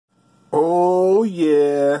Oh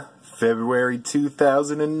yeah, February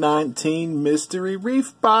 2019 Mystery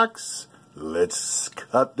Reef Box. Let's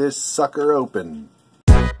cut this sucker open.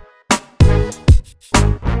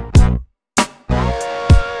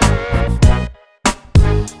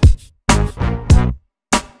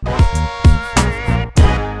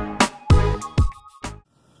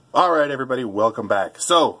 Alright everybody, welcome back.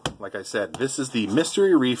 So, like I said, this is the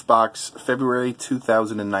Mystery Reef Box February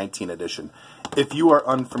 2019 edition. If you are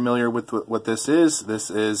unfamiliar with what this is,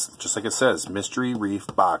 just like it says, Mystery Reef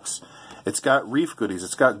Box. It's got reef goodies.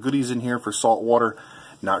 It's got goodies in here for saltwater.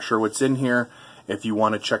 Not sure what's in here. If you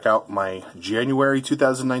want to check out my January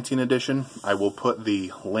 2019 edition, I will put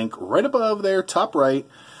the link right above there, top right,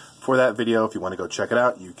 for that video. If you want to go check it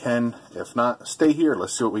out, you can. If not, stay here.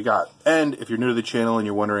 Let's see what we got. And if you're new to the channel and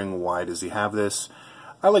you're wondering why does he have this,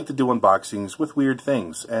 I like to do unboxings with weird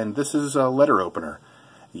things, and this is a letter opener.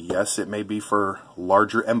 Yes, it may be for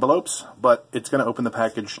larger envelopes, but it's going to open the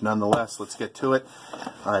package nonetheless. Let's get to it.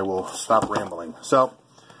 I will stop rambling. So,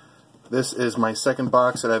 this is my second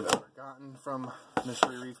box that I've ever gotten from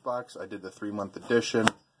Mystery Reef Box. I did the 3-month edition,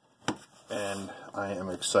 and I am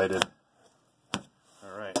excited.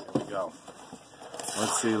 Alright, here we go.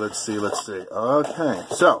 Let's see. Okay,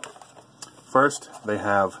 so, first they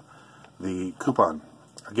have the coupon.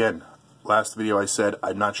 Again, last video I said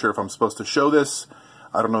I'm not sure if I'm supposed to show this.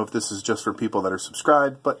 I don't know if this is just for people that are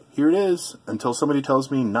subscribed, but here it is. Until somebody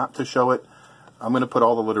tells me not to show it, I'm going to put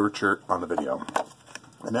all the literature on the video.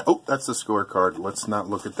 And then, oh, that's the scorecard. Let's not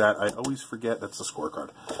look at that. I always forget that's the scorecard.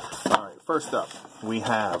 Alright, first up, we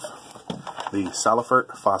have the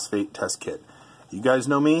Salifert Phosphate Test Kit. You guys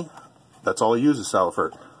know me. That's all I use is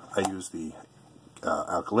Salifert. I use the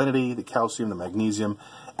alkalinity, the calcium, the magnesium,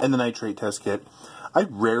 and the nitrate test kit. I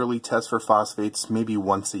rarely test for phosphates, maybe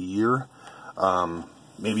once a year.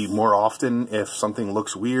 Maybe more often if something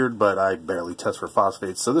looks weird, but I barely test for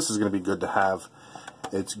phosphates. So this is going to be good to have.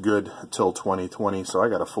 It's good till 2020, so I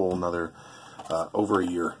got a full another over a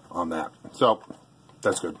year on that. So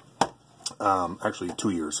that's good. Actually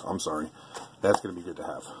 2 years, I'm sorry. That's going to be good to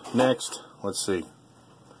have. Next, let's see.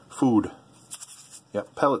 Food.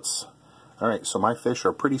 Yep, pellets. Alright, so my fish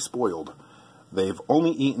are pretty spoiled. They've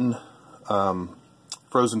only eaten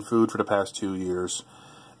frozen food for the past 2 years,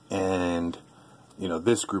 and you know,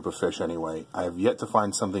 this group of fish anyway. I have yet to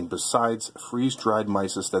find something besides freeze-dried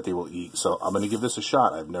mysis that they will eat, so I'm going to give this a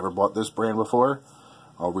shot. I've never bought this brand before.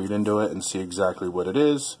 I'll read into it and see exactly what it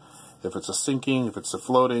is, if it's a sinking, if it's a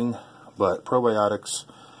floating, but probiotics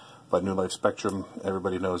by New Life Spectrum,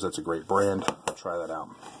 everybody knows that's a great brand. I'll try that out.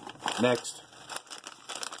 Next,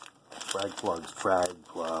 frag plugs,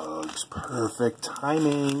 perfect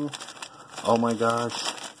timing. Oh my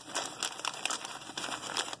gosh.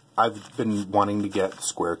 I've been wanting to get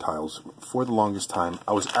square tiles for the longest time.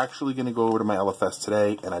 I was actually going to go over to my LFS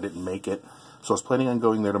today, and I didn't make it. So I was planning on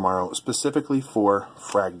going there tomorrow, specifically for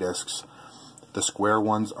frag discs. The square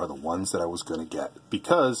ones are the ones that I was going to get,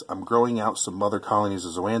 because I'm growing out some mother colonies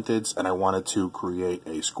of zoanthids, and I wanted to create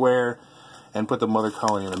a square and put the mother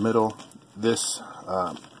colony in the middle. This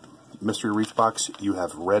Mystery Reef Box, you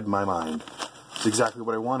have read my mind. It's exactly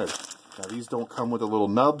what I wanted. Now these don't come with the little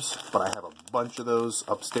nubs, but I have a bunch of those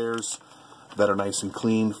upstairs that are nice and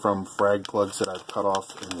clean from frag plugs that I've cut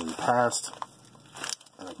off in the past,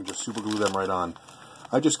 and I can just super glue them right on.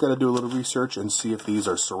 I just got to do a little research and see if these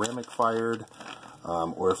are ceramic fired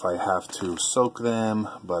or if I have to soak them,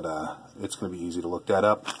 but it's going to be easy to look that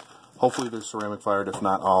up. Hopefully they're ceramic fired. If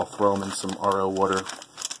not, I'll throw them in some RO water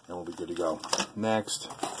and we'll be good to go. Next,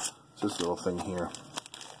 this little thing here.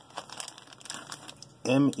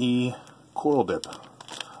 ME Coral Dip.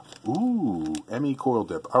 Ooh, ME Coral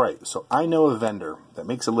Dip. Alright, so I know a vendor that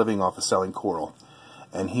makes a living off of selling coral,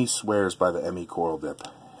 and he swears by the ME Coral Dip.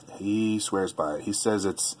 He swears by it. He says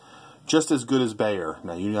it's just as good as Bayer.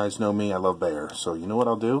 Now, you guys know me, I love Bayer. So, you know what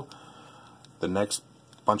I'll do? The next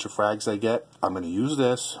bunch of frags I get, I'm going to use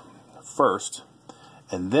this first,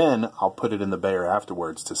 and then I'll put it in the Bayer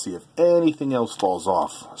afterwards to see if anything else falls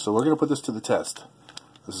off. So, we're going to put this to the test.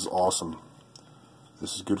 This is awesome.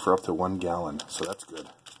 This is good for up to 1 gallon, so that's good.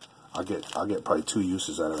 I'll get probably 2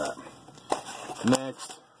 uses out of that.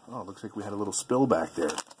 Next, oh, looks like we had a little spill back there.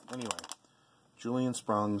 Anyway, Julian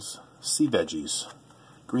Sprung's sea veggies,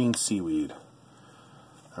 green seaweed.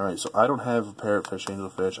 Alright, so I don't have parrotfish,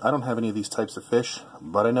 angelfish. I don't have any of these types of fish,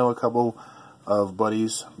 but I know a couple of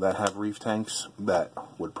buddies that have reef tanks that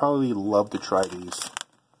would probably love to try these.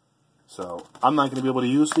 So, I'm not going to be able to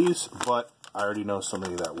use these, but I already know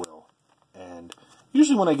somebody that will. And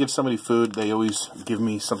usually when I give somebody food, they always give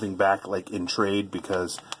me something back, like in trade,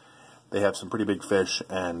 because They have some pretty big fish,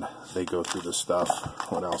 and they go through this stuff.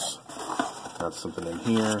 What else? Got something in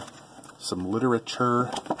here. Some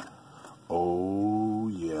literature. Oh,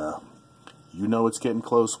 yeah. You know it's getting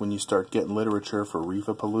close when you start getting literature for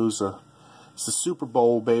Reefapalooza. It's the Super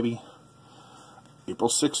Bowl, baby. April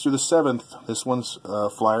 6th through the 7th. This one's a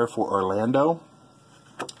flyer for Orlando.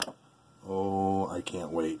 Oh, I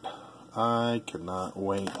can't wait. I cannot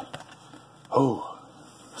wait. Oh,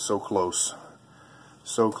 so close.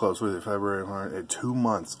 So close. What is it? February, March, 2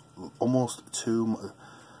 months. Almost 2 months.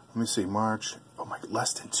 Let me see. March. Oh my,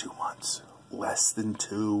 less than 2 months. Less than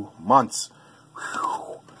 2 months.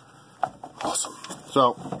 Whew. Awesome.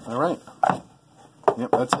 So, alright.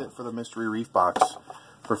 Yep, that's it for the mystery reef box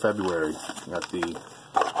for February. You got the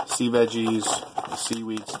sea veggies, the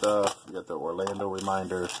seaweed stuff, you got the Orlando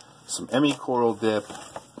reminder, some Emmy coral dip,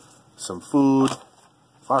 some food,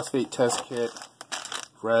 phosphate test kit,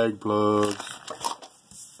 frag plugs,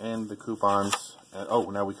 and the coupons. And oh,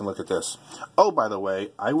 now we can look at this. Oh, by the way,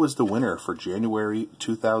 I was the winner for January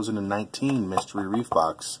 2019 mystery reef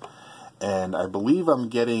box. And I believe I'm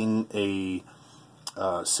getting a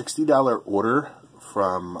 $60 order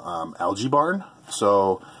from Algae Barn.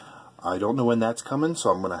 So I don't know when that's coming,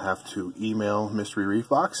 so I'm going to have to email Mystery Reef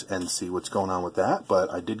Box and see what's going on with that.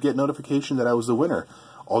 But I did get notification that I was the winner.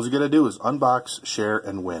 All you got to do is unbox, share,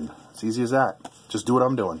 and win. It's easy as that. Just do what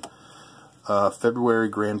I'm doing. February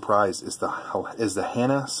grand prize is the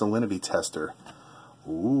Hannah Salinity Tester.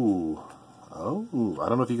 Ooh. Oh, I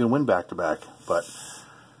don't know if you can win back-to-back, but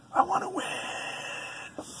I want to win.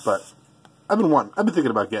 But I've been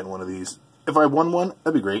thinking about getting one of these. If I won one,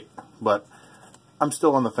 that'd be great. But I'm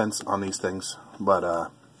still on the fence on these things.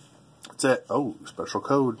 But that's it. Oh, special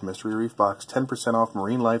code, Mystery Reef Box, 10% off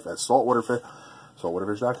marine life at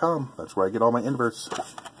saltwaterfish.com. That's where I get all my inverts.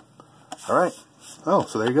 All right. Oh,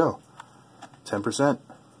 so there you go. 10%.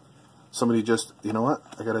 Somebody just, you know what?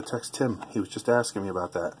 I got to text Tim. He was just asking me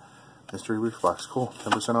about that. Mystery Reef Box. Cool.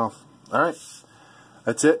 10% off. All right.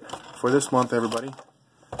 That's it for this month, everybody.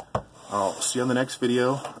 I'll see you on the next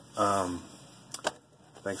video.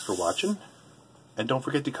 Thanks for watching. And don't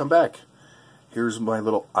forget to come back. Here's my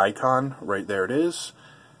little icon. Right there it is.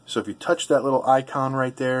 So if you touch that little icon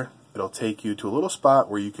right there, it'll take you to a little spot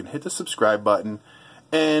where you can hit the subscribe button.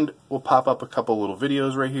 And we'll pop up a couple little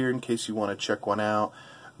videos right here in case you want to check one out.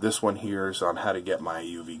 This one here is on how to get my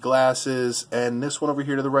UV glasses. And this one over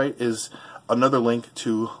here to the right is another link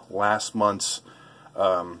to last month's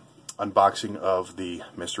unboxing of the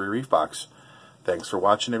Mystery Reef Box. Thanks for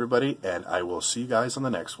watching, everybody, and I will see you guys on the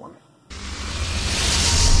next one.